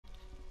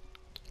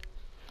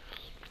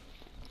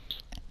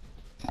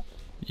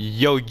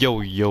Yo,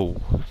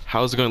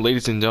 how's it going,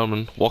 ladies and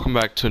gentlemen? Welcome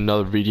back to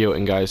another video.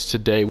 And guys,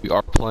 today we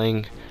are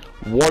playing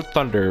War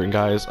Thunder. And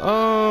guys,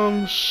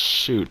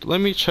 shoot, let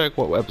me check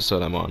what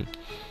episode I'm on.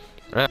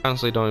 I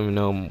honestly don't even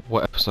know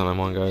what episode I'm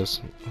on, guys.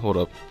 Hold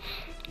up,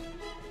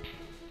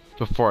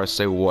 before I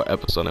say what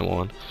episode I'm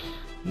on.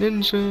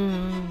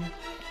 Ninja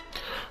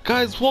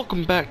guys,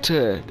 welcome back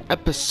to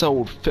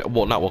episode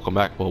well, not welcome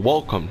back, but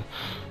welcome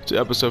to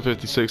episode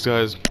 56,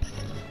 guys.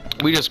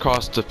 We just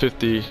crossed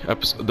the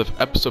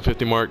episode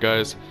 50 mark,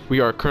 guys.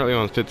 We are currently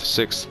on the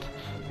 56th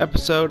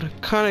episode.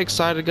 Kind of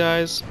excited,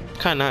 guys.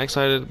 Kind of not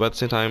excited, but at the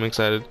same time, I'm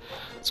excited.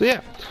 So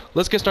yeah,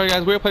 let's get started,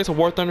 guys. We're gonna play some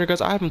War Thunder,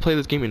 guys. I haven't played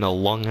this game in a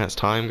long ass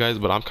time, guys,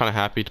 but I'm kind of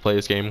happy to play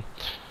this game.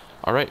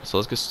 All right, so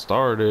let's get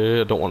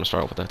started. I don't want to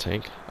start off with that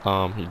tank.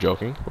 You're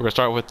joking. We're gonna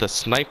start with the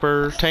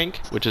sniper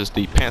tank, which is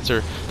the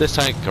Panzer. This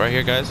tank right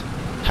here, guys.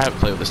 Haven't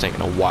played with this tank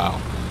in a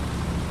while.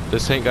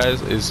 This tank,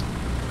 guys, is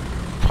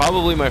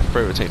probably my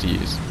favorite tank to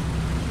use.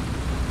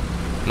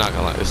 Not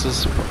gonna lie, this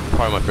is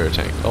probably my favorite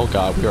tank. Oh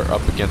god, we are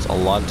up against a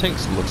lot of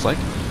tanks, it looks like.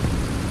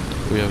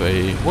 We have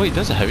a... wait,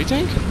 that's a heavy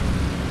tank?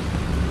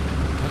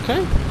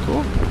 Okay,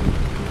 cool.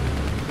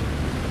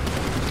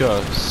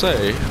 Gotta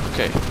say,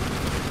 okay.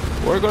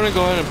 We're gonna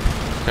go ahead and...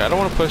 okay, I don't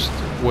want to push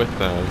with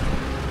them.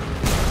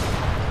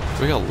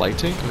 We got a light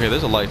tank? Okay,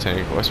 there's a light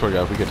tank. Oh, I swear to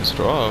god, if we get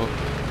destroyed... oh,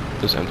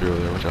 there's M3 over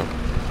there, watch out.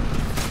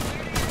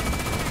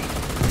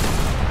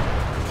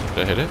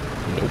 Did I hit it?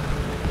 Nope.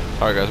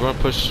 Alright guys, we're gonna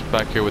push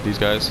back here with these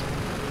guys.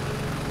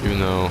 Even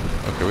though,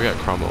 okay, we got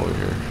Cromwell over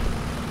here.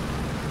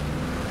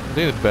 I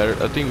think it's better.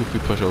 I think if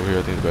we push over here,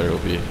 I think the better it'll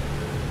be.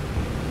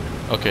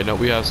 Okay, no,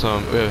 we have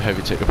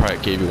heavy tank. Probably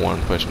gave you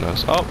one pushing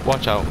us. Oh,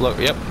 watch out! Look,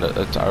 yep,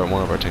 that's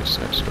one of our tanks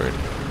got destroyed.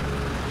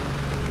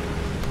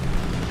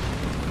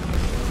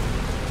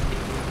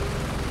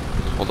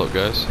 Hold up,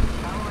 guys.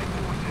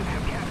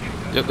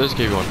 Yep, there's a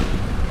KV-1.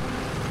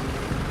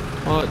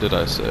 What did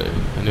I say?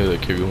 I knew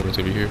that KV-1 was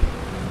gonna be here.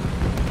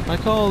 I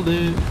called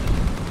it.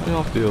 How do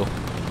y'all feel?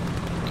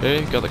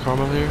 Okay, got the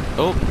Carmel here.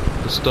 Oh,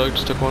 the Stug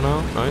just took one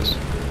out. Nice.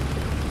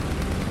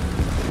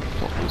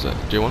 Oh, who's that?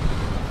 J1?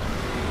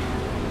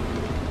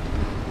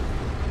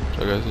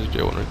 So guys, there's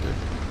J1 right there.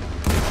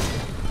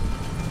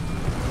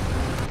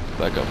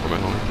 Back up for my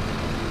home.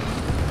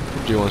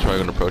 J1's probably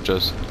gonna approach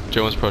us.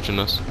 J1's approaching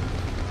us.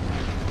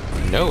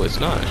 No, it's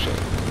not actually.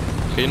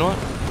 Okay, you know what?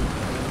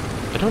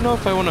 I don't know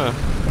if I wanna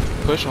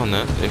push on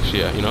that.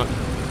 Actually, yeah, you know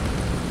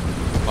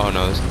what? Oh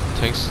no, this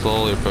tank's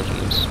slowly approaching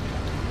us.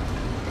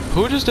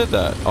 Who just did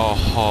that?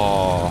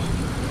 Oh,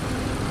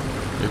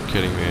 you're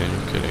kidding, man.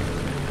 You're kidding.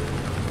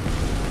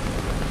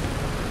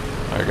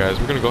 Alright, guys,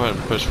 we're gonna go ahead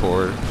and push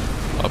forward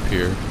up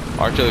here.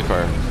 Artillery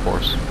fire, of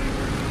course.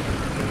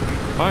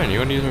 Fine, you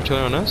wanna use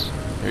artillery on us?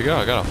 Here you go.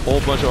 I got a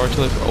whole bunch of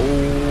artillery. Oh,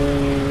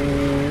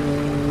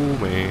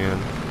 man.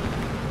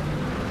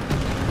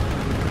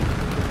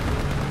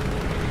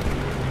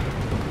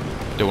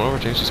 Did one of our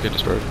tanks just get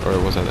destroyed? Or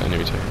was that the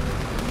enemy tank?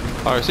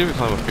 Alright, see if we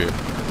climb up here.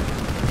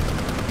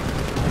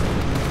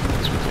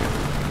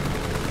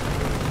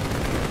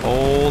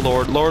 Oh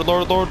lord,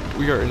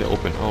 we are in the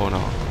open. Oh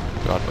no.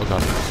 God, oh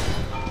god.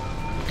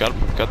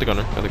 Got the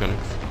gunner,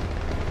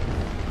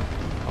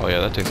 Oh yeah,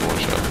 that takes a one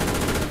shot.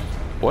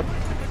 What?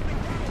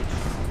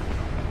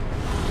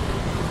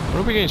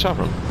 Where are we getting shot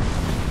from?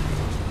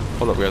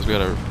 Hold up, guys, we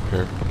gotta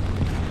repair.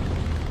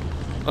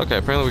 Okay,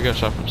 apparently we got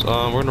shot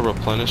from... we're gonna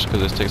replenish because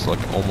this takes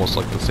like almost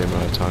like the same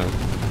amount of time.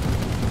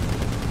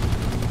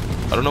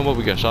 I don't know what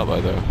we got shot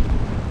by though.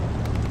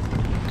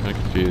 Kinda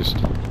confused.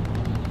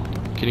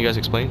 Can you guys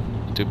explain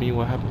to me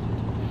what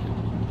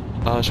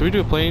happened? Should we do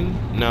a plane?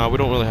 No, we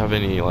don't really have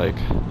any like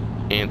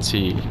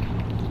anti-plane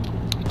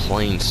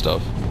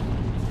stuff.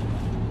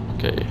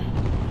 Okay,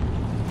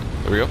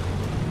 there we go.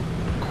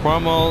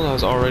 Cromwell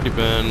has already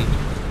been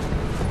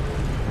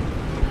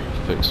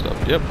fixed up.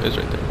 Yep, it's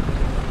right there.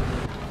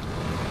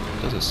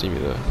 Doesn't see me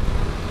though.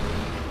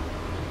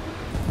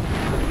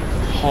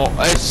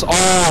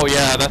 Oh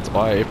yeah, that's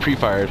why it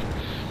pre-fired.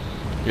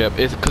 Yep,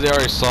 it's because they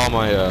already saw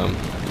my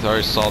they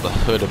already saw the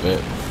hood of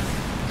it.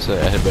 So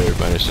I had better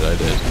manage that I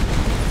did.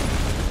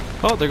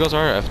 Oh, there goes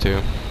our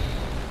F2.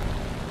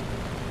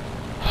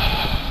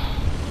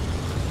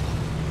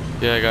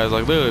 Yeah, guys,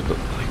 like literally,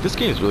 like this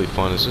game is really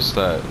fun. It's just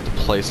that the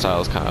play style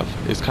is kind of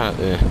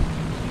eh.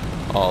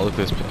 Oh, look at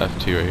this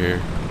F2 right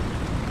here.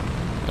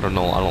 I don't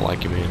know, I don't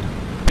like it, man.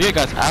 But yeah,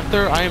 guys,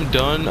 after I am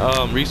done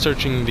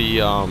researching the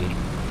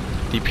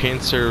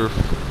Panzer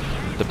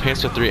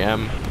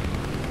 3M,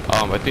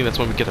 I think that's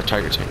when we get the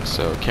Tiger tank.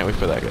 So can't wait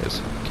for that, guys.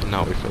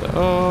 Cannot wait for that.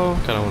 Oh,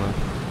 kind of wanna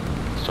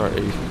start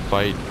a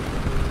fight.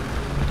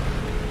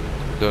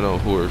 Don't know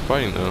who we're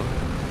fighting though.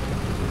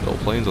 No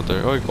planes up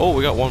there. Oh,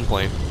 we got one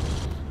plane.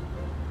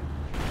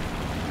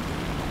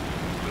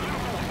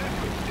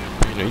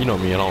 You know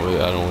me. I don't really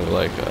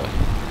like.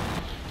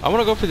 I want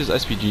to go for these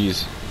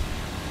SPGs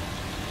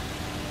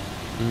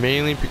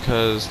mainly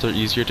because they're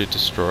easier to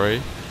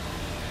destroy.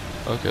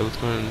 Okay, let's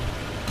go ahead and...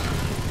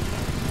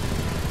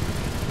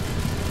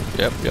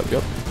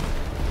 Yep.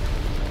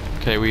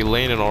 Okay, we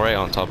landed alright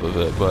on top of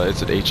it, but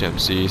it's an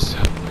HMC, so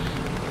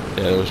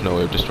yeah, there was no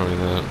way of destroying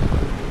that.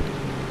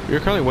 We're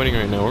currently winning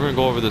right now. We're gonna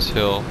go over this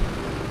hill.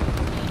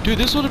 Dude,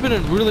 this would have been a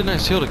really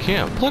nice hill to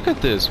camp. Look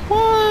at this.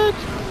 What?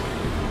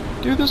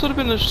 Dude, this would have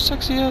been a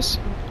sexy ass.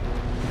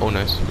 Oh,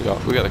 nice. We got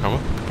the karma.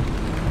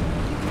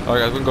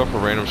 Alright, guys, we can go for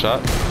a random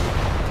shot.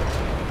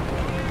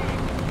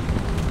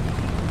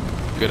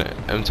 Good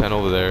M10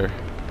 over there.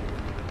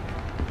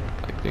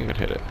 I think I could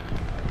hit it.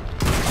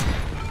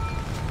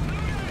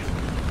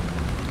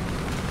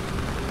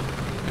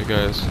 Hey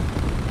guys.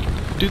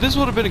 Dude, this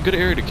would have been a good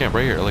area to camp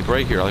right here. Like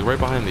right here. Like right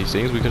behind these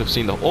things. We could have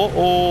seen the...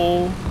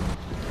 Oh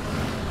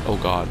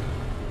god.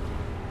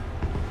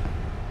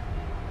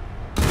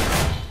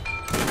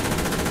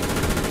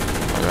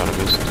 Oh god, I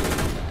missed.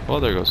 Oh,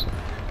 there it goes.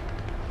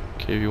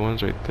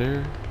 KV1's right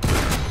there.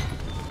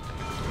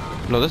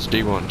 No, that's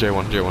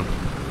J1.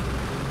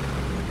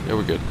 Yeah,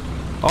 we're good.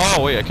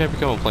 Oh, wait, I can't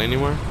become a plane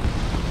anymore?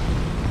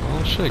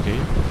 Oh, shit,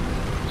 game.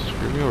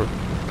 Screw me over.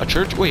 A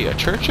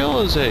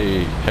Churchill is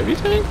a heavy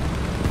tank?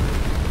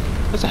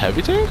 That's a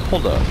heavy tank?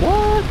 Hold up.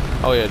 What?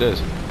 Oh, yeah, it is.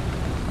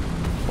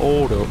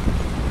 Hold up.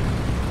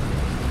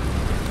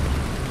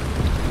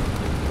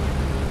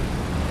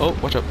 Oh,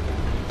 watch out.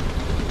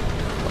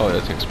 Oh, yeah,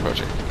 that tank's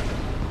approaching.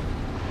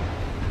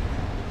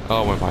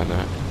 Oh, I went behind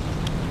that.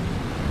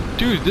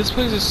 Dude, this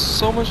place is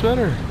so much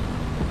better.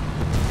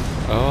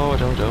 Oh,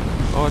 watch out.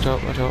 Oh, watch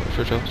out.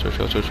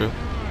 Churchill.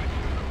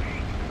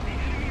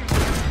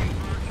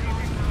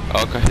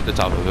 Oh, I hit the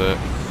top of it.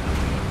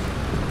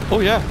 Oh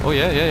yeah,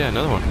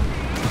 another one.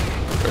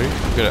 Ready?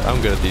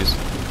 I'm good at these.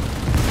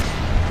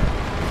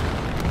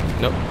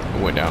 Nope,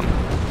 it went down.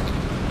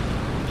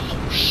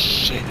 Oh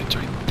shit, it's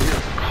right there.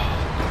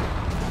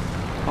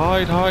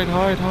 Hide.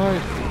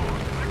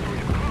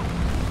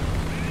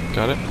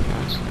 Got it?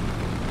 Nice.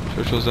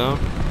 Churchill's down.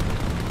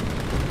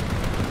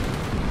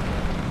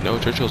 No,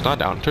 Churchill's not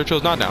down.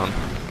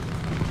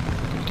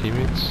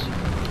 Teammates.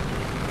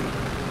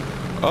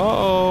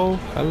 Oh,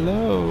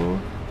 hello.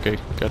 Okay,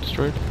 got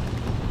destroyed.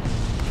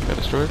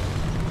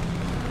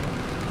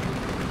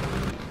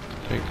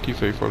 Okay,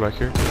 T-34 back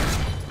here.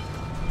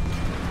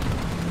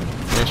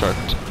 We're gonna start.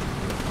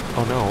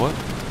 Oh no, what?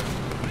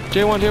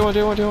 J1.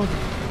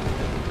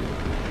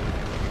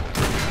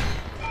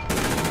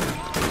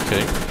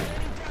 Okay.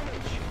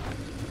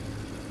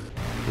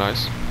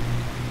 Nice.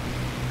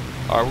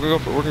 Alright, we're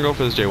gonna go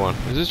for this J1.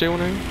 Is this J1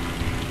 right here?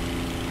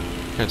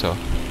 Can't tell.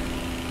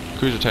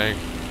 Cruiser tank.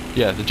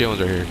 Yeah, the J1's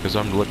right here, because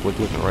I'm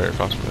looking right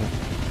across from that.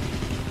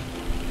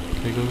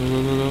 Okay, go.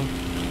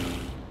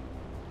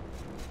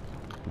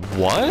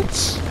 What?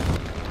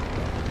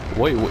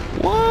 Wait,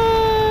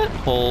 what?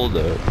 Hold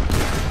up.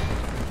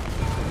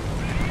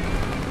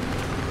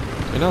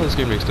 And now this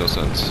game makes no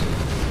sense.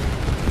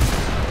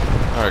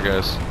 Alright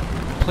guys.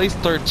 Place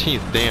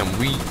 13th. Damn,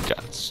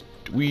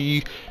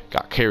 we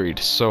got carried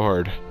so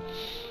hard.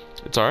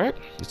 It's alright.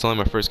 It's only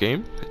my first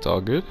game. It's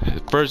all good.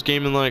 First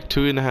game in like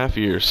 2.5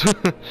 years.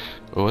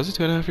 What was it,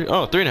 2.5 years?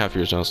 Oh, 3.5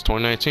 years now. It's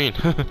 2019.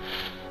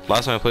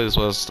 Last time I played this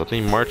was, I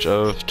think, March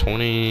of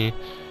 20...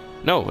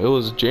 No, it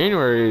was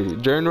January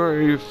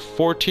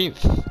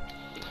 14th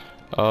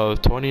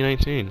of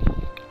 2019.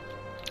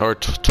 Or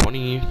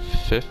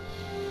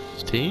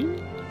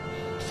 2015?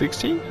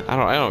 16?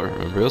 I don't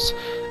remember.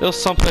 It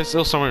was someplace, it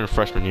was somewhere in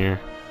freshman year.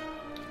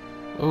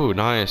 Oh,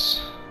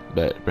 nice.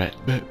 Bet.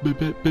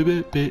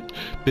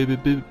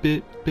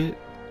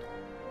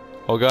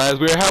 Oh guys,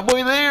 we're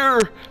halfway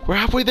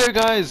there,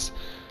 guys.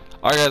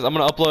 Alright guys, I'm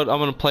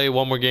gonna play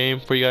one more game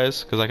for you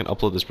guys, because I can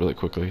upload this really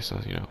quickly, so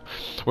you know.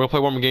 We're gonna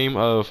play one more game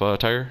of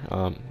Tiger.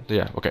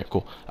 Yeah, okay,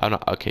 cool.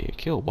 Okay,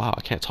 kill. Wow,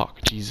 I can't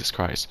talk. Jesus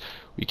Christ.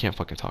 We can't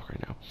fucking talk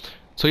right now.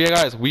 So yeah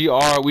guys, we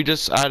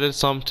just added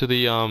some to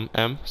the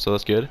M, so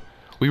that's good.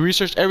 We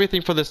researched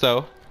everything for this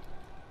though.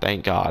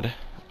 Thank God.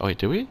 Oh wait,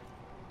 did we?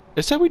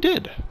 It said we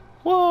did.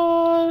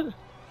 What?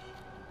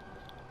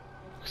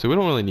 So we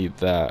don't really need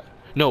that.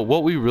 No,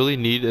 what we really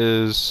need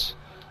is...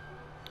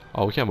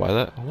 Oh, we can't buy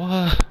that?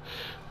 What?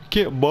 We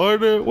can't buy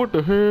that? What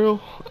the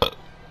hell?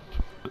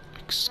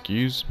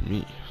 Excuse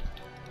me.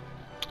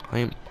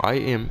 I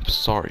am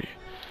sorry.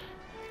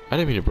 I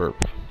didn't mean to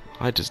burp.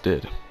 I just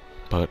did.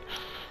 But...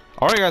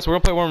 Alright guys, we're gonna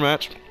play one more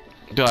match.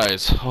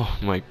 Guys, oh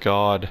my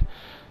god.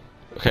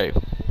 Okay.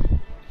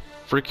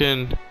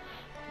 Freaking...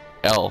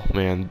 L,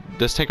 man.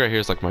 This tank right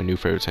here is like my new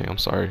favorite tank. I'm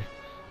sorry.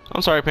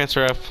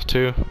 Panzer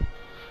F2.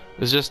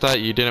 It's just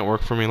that you didn't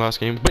work for me last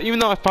game. But even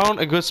though I found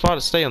a good spot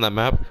to stay on that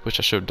map, which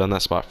I should have done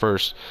that spot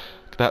first,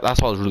 that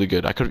spot was really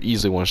good. I could have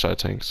easily one-shot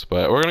tanks.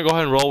 But we're gonna go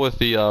ahead and roll with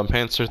the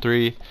Panzer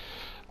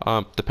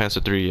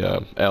III,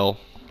 L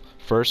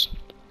first.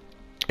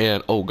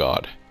 And oh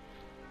god,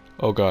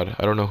 I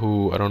don't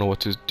know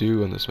what to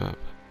do on this map.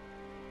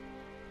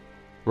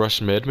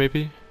 Rush mid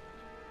maybe.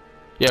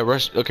 Yeah,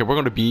 rush. Okay,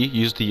 we're gonna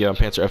use the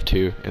Panzer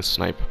F2 and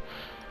snipe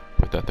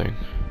with that thing.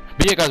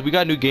 But yeah, guys, we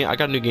got a new game. I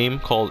got a new game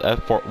called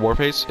F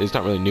Warface. It's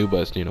not really new,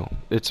 but it's, you know,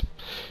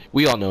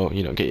 we all know,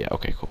 you know. Okay, yeah,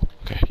 okay, cool.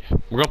 Okay, yeah.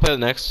 We're gonna play the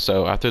next.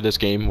 So after this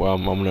game,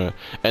 I'm gonna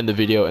end the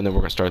video, and then we're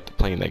gonna start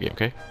playing that game.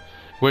 Okay.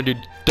 We're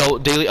gonna do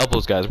daily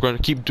uploads, guys. We're gonna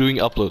keep doing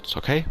uploads,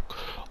 okay?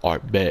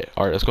 Alright, bet.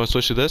 Alright, let's go and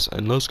switch to this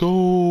and let's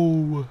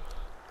go.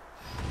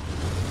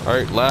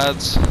 Alright,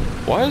 lads.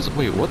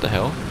 Wait, what the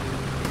hell?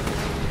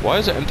 Why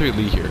is there M3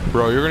 Lee here?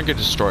 Bro, you're gonna get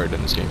destroyed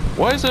in this game.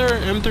 Why is there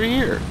an M3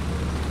 here?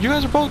 You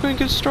guys are both gonna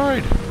get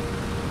destroyed.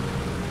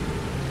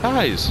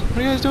 Guys, what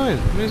are you guys doing?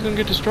 You guys gonna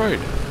get destroyed.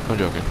 I'm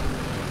joking.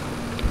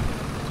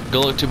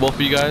 Good luck to both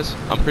of you guys.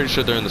 I'm pretty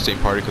sure they're in the same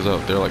party because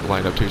they're like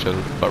lined up to each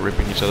other, butt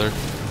ripping each other,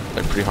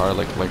 like pretty hard,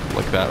 like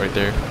that right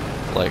there.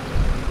 Like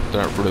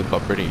they're not really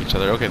butt ripping each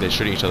other. Okay, they're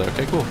shooting each other.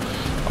 Okay, cool.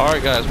 All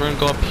right, guys, we're gonna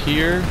go up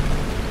here.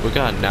 We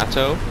got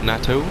Nato. All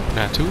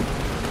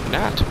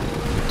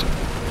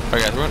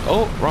right, guys, we're going.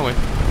 Oh, wrong way.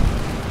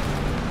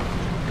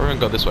 We're gonna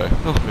go this way.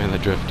 Oh man, the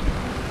drift.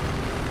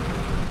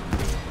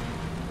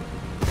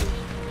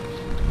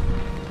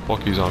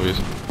 Fuck you, zombies.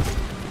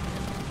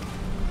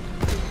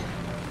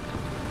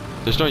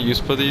 There's no use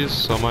for these,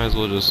 so I might as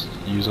well just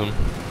use them.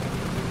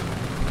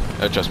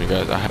 Trust me,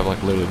 guys, I have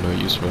like literally no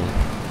use for them.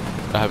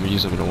 I haven't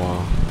used them in a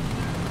while.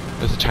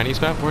 It's a Chinese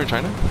map? We're in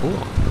China? Cool.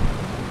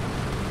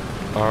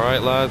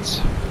 Alright, lads.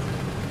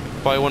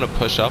 If I want to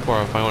push up,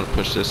 or if I want to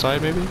push this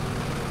side, maybe?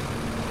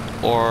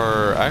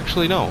 Or,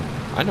 actually, no.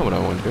 I know what I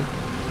want to do.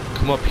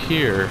 Come up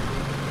here.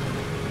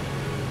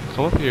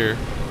 Come up here.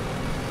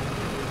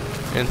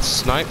 And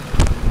snipe.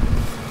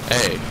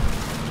 Hey.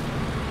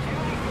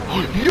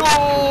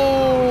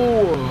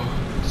 Yo!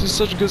 This is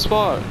such a good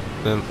spot.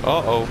 Then,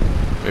 uh-oh.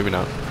 Maybe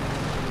not.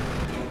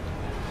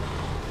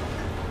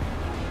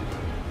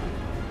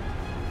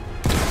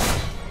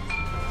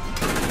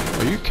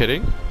 Are you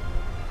kidding?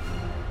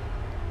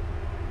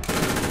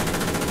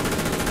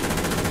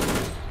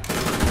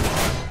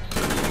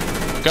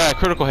 Got a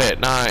critical hit.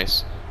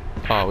 Nice.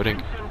 Oh, we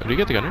didn't. Did we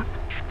get the gunner?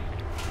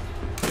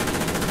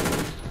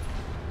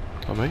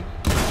 Coming.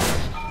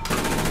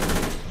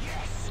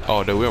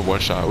 Oh, dude, we are one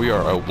shot. We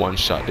are a one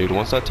shot, dude.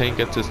 Once that tank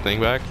gets this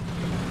thing back.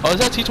 Oh, is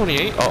that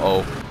T-28?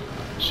 Uh-oh.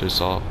 Should've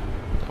saw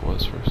that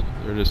was first.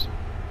 There it is.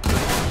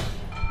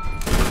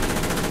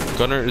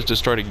 Gunner is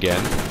destroyed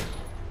again.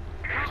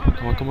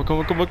 Come on, come on, come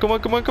on, come on, come on,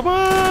 come on, come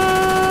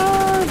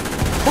on!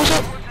 What's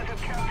up?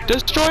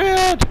 Destroy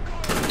it!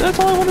 That's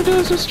all I want to do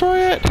is destroy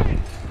it!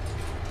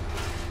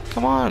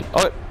 Come on!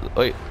 Oh,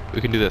 wait, we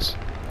can do this.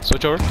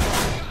 Switch over.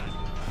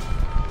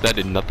 That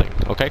did nothing.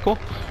 Okay, cool.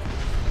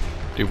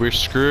 Dude, we're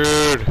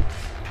screwed.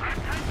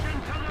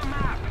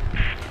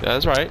 Yeah,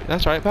 that's right.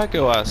 That's right. Back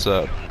your ass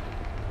up.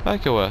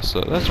 Back your ass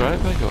up. That's right.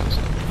 Back your ass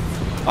up.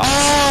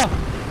 Ah!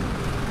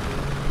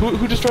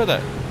 Who destroyed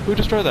that? Who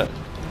destroyed that?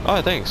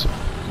 Oh, thanks.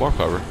 More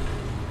cover.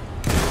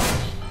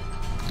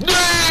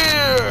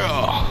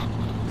 Yeah!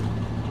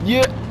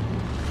 Yeah!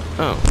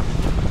 Oh.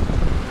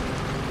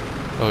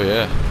 Oh,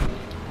 yeah.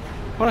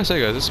 What did I say,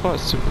 guys? This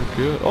spot's super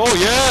good. Oh,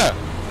 yeah!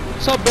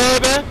 What's up,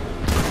 baby?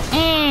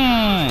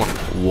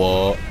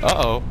 What?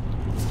 Uh-oh.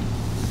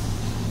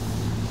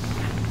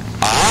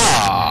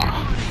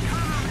 Ah!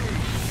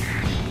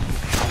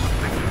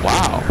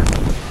 Wow.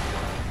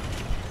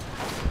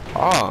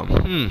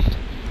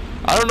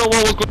 I don't know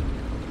what was going.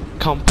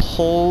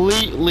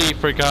 Completely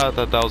forgot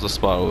that was a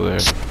spot over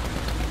there.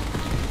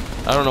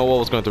 I don't know what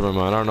was going through my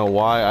mind. I don't know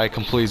why I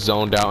completely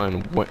zoned out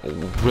and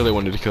really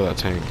wanted to kill that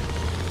tank.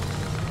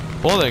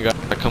 Well then, guys,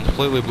 I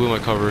completely blew my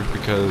cover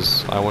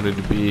because I wanted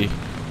to be a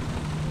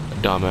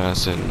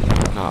dumbass and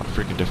not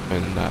freaking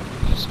defend that.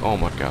 Oh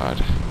my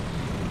god.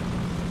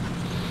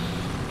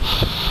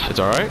 It's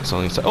alright.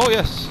 Something. Oh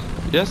yes.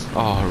 Yes.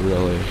 Oh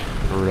really.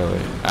 Really.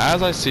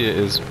 As I see it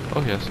is.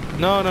 Oh yes.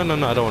 No. No. No.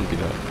 No. I don't want to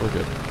be that. We're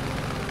good.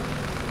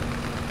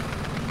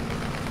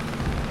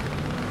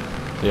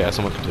 Yeah.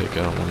 Someone can take it.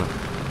 I don't want it.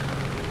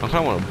 I kind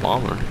of want a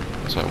bomber.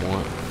 That's what I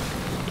want.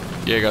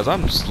 Yeah, guys.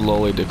 I'm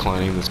slowly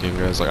declining this game,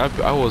 guys. Like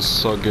I was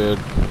so good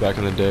back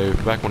in the day,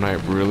 back when I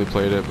really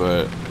played it,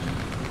 but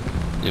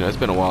you know, it's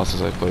been a while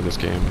since I played this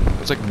game.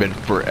 It's like been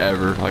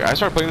forever. Like I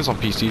started playing this on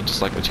PC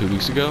just like 2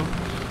 weeks ago.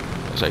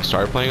 So I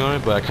started playing on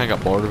it, but I kind of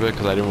got bored of it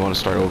because I didn't want to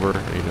start over,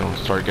 you know,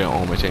 start getting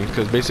all my tanks.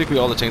 Because basically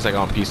all the tanks I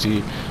got on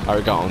PC, I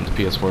already got on the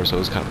PS4, so it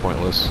was kind of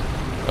pointless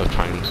of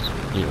trying,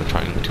 you know,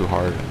 trying too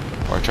hard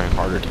or trying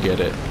harder to get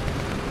it.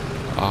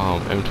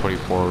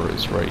 M24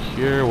 is right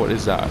here. What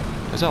is that?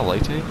 Is that a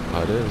light tank?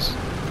 Oh, it is.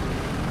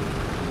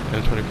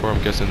 M24,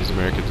 I'm guessing is an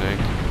American tank.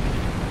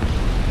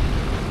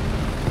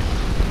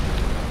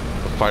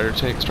 A fighter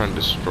tank's trying to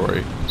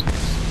destroy.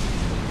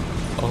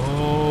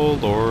 Oh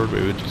Lord,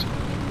 baby Jesus.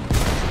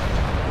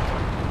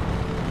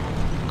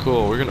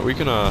 Cool. We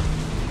can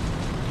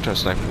try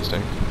sniping this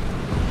tank.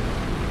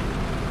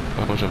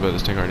 How much I bet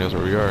this tank already knows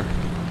where we are.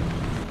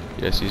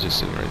 Yes, he's just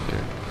sitting right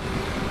there.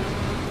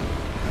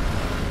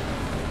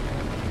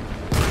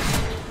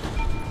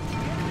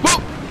 Whoa!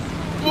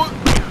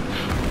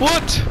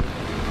 What?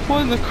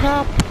 What in the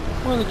crap?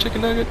 What in the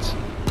chicken nuggets?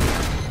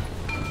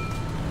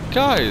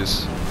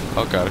 Guys!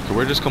 Oh god, okay,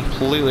 we're just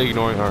completely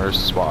ignoring our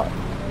spot.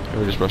 And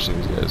we're just rushing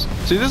these guys.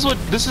 See, this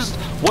is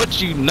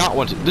what you not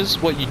want to. This is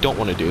what you don't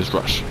want to do is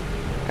rush.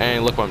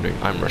 And look what I'm doing.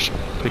 I'm rushing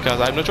because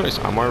I have no choice.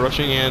 I'm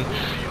rushing, and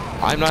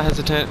I'm not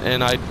hesitant,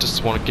 and I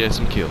just want to get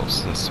some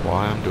kills. That's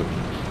why I'm doing it.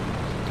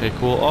 Okay,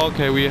 cool.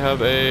 Okay, we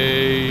have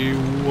a...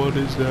 What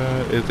is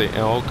that? It's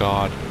a... Oh,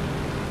 God.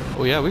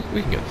 Oh, yeah, we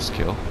can get this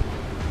kill.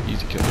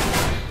 Easy kill.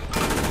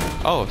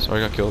 Oh,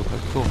 sorry, I got killed. Okay,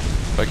 cool.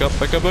 Back up,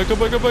 back up, back up,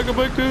 back up, back up,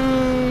 back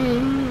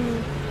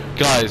up.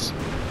 Guys.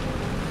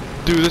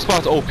 Dude, this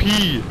spot's OP.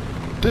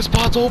 This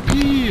spot's OP.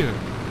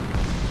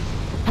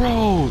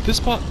 Bro, this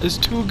spot is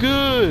too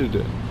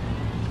good.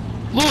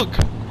 Look.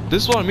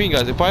 This is what I mean,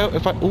 guys. If I...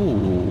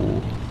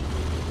 Ooh.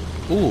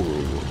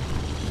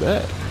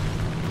 Bet.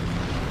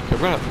 Okay, we're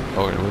gonna...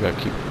 Oh, no, we gotta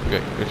keep...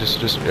 Okay, just...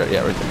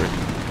 Yeah, right there.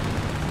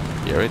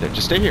 Yeah, right there.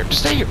 Just stay here. Just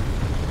stay here.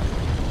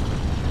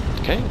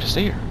 Okay, just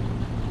stay here.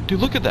 Dude,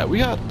 look at that. We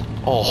got...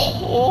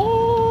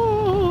 Oh.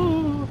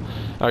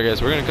 Alright, guys.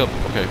 We're gonna come...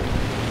 Okay.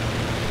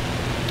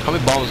 How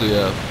many bombs do we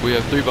have? We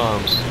have 3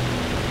 bombs.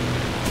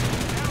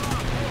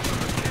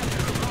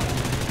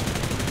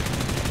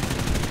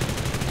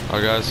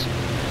 Alright, guys.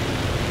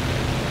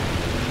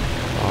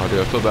 Oh,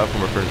 dude, I feel bad for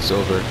my friend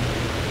Silver.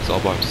 He's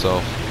all by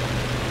himself.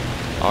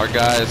 Alright,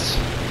 guys.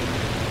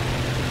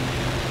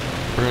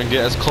 We're gonna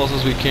get as close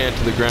as we can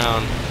to the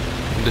ground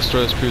and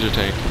destroy this cruiser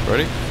tank.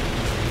 Ready?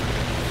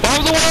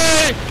 Bombs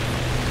away!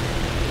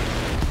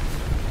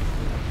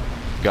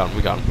 Got him,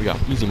 we got him, we got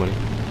him. Easy money.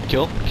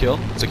 Kill, kill.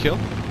 It's a kill.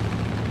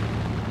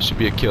 Should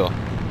be a kill.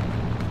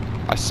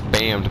 I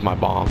spammed my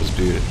bombs,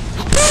 dude.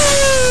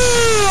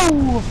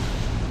 Woo!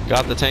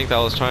 Got the tank that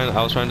I was trying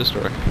to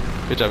destroy.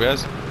 Good job,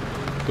 guys.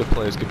 Good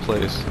plays, good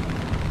plays.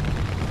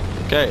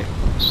 Okay,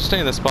 let's just stay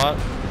in this spot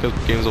because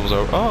the game's almost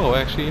over. Oh,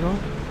 actually, you know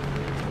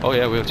what? Oh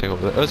yeah, we have a tank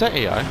over there. Oh, is that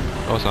AI?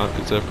 Oh, it's not.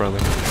 It's a friendly.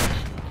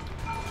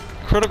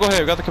 Critical hit.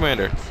 We got the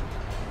commander.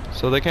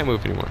 So they can't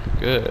move anymore.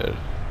 Good.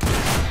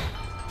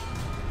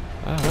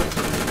 Alright.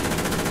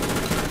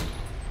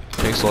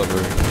 Thanks a lot,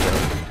 Ruby.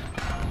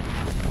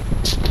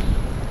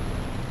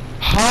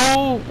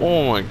 How?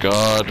 Oh my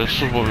god,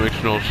 this is what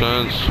makes no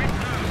sense.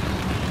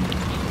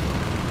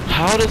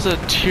 How does a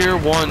tier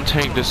 1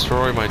 tank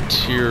destroy my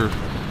tier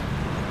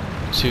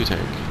 2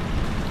 tank?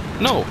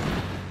 No.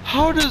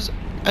 How does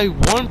a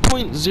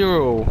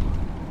 1.0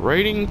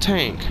 rating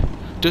tank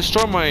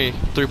destroy my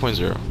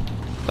 3.0?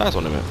 That's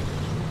what I meant.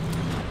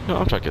 No,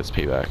 I'm trying to get this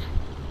payback.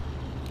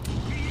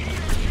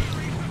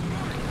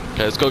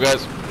 Okay, let's go,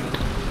 guys.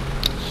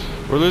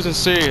 We're losing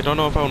C. I don't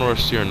know if I want to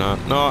rush C or not.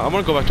 No, I'm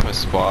gonna go back to my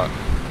spot.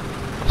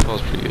 That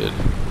smells pretty good.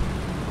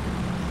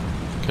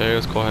 Okay,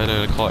 let's go ahead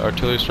and call it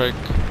artillery strike.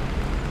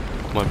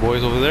 My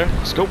boys over there.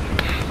 Let's go.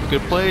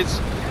 Good plays.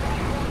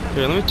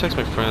 Here, let me text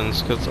my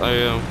friends because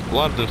a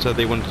lot of them said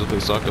they wanted to play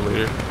soccer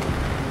later.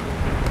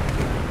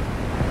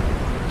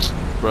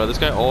 Bro, this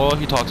guy, all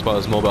he talks about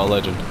is Mobile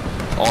Legend.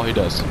 All he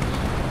does.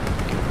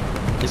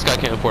 This guy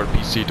can't afford a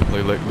PC to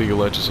play League of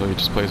Legends, so he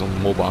just plays on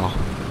mobile.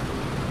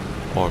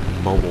 Or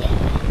mobile.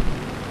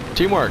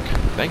 Teamwork.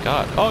 Thank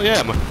God. Oh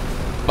yeah, my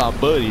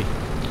buddy.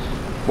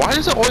 Why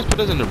does it always put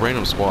us in a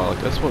random squad?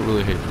 Like that's what I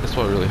really hate. That's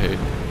what I really hate.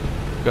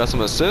 Got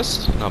some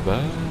assists. Not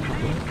bad. Not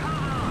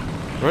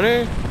bad.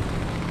 Ready?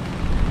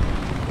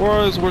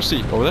 Where's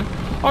C? Over there?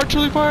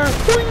 Artillery fire!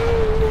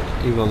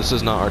 Boing! Even though this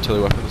is not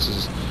artillery weapon, this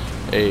is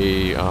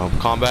a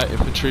combat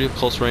infantry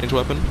close range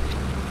weapon.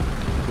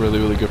 Really,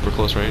 really good for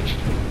close range.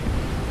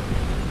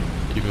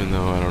 Even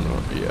though I don't know.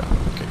 Yeah.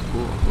 Okay,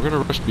 cool. We're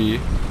gonna rush B.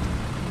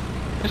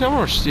 Actually, I'm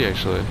gonna rush C.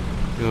 Actually,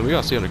 you know, we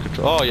got C under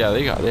control. Oh yeah,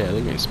 they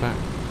getting smacked.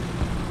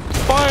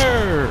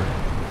 Fire!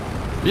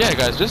 Yeah,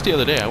 guys. Just the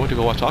other day, I went to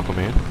go watch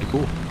Aquaman. Pretty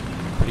cool.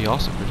 Pretty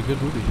awesome. Pretty good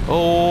movie.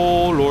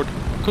 Oh Lord!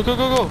 Go go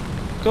go go!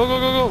 Go go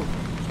go go!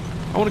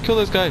 I want to kill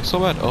this guy so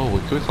bad. Oh,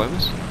 wait, can we climb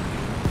this?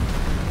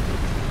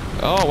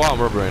 Oh wow,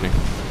 I'm rubber banding.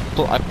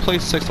 I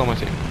placed 6th on my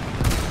team.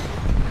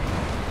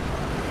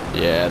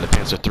 Yeah, the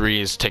Panzer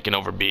III is taking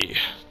over B.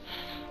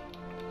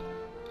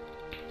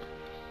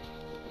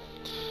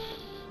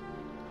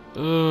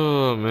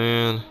 Oh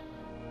man.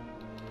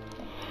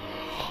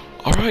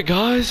 Alright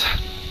guys. How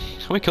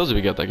many kills did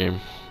we get that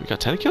game? We got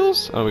 10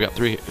 kills? Oh, we got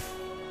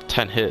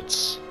 10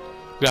 hits.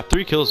 We got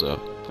 3 kills though.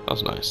 That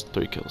was nice.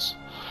 3 kills.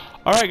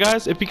 Alright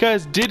guys, if you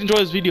guys did enjoy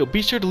this video,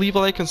 be sure to leave a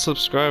like and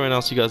subscribe, and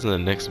I'll see you guys in the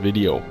next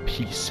video.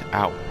 Peace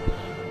out.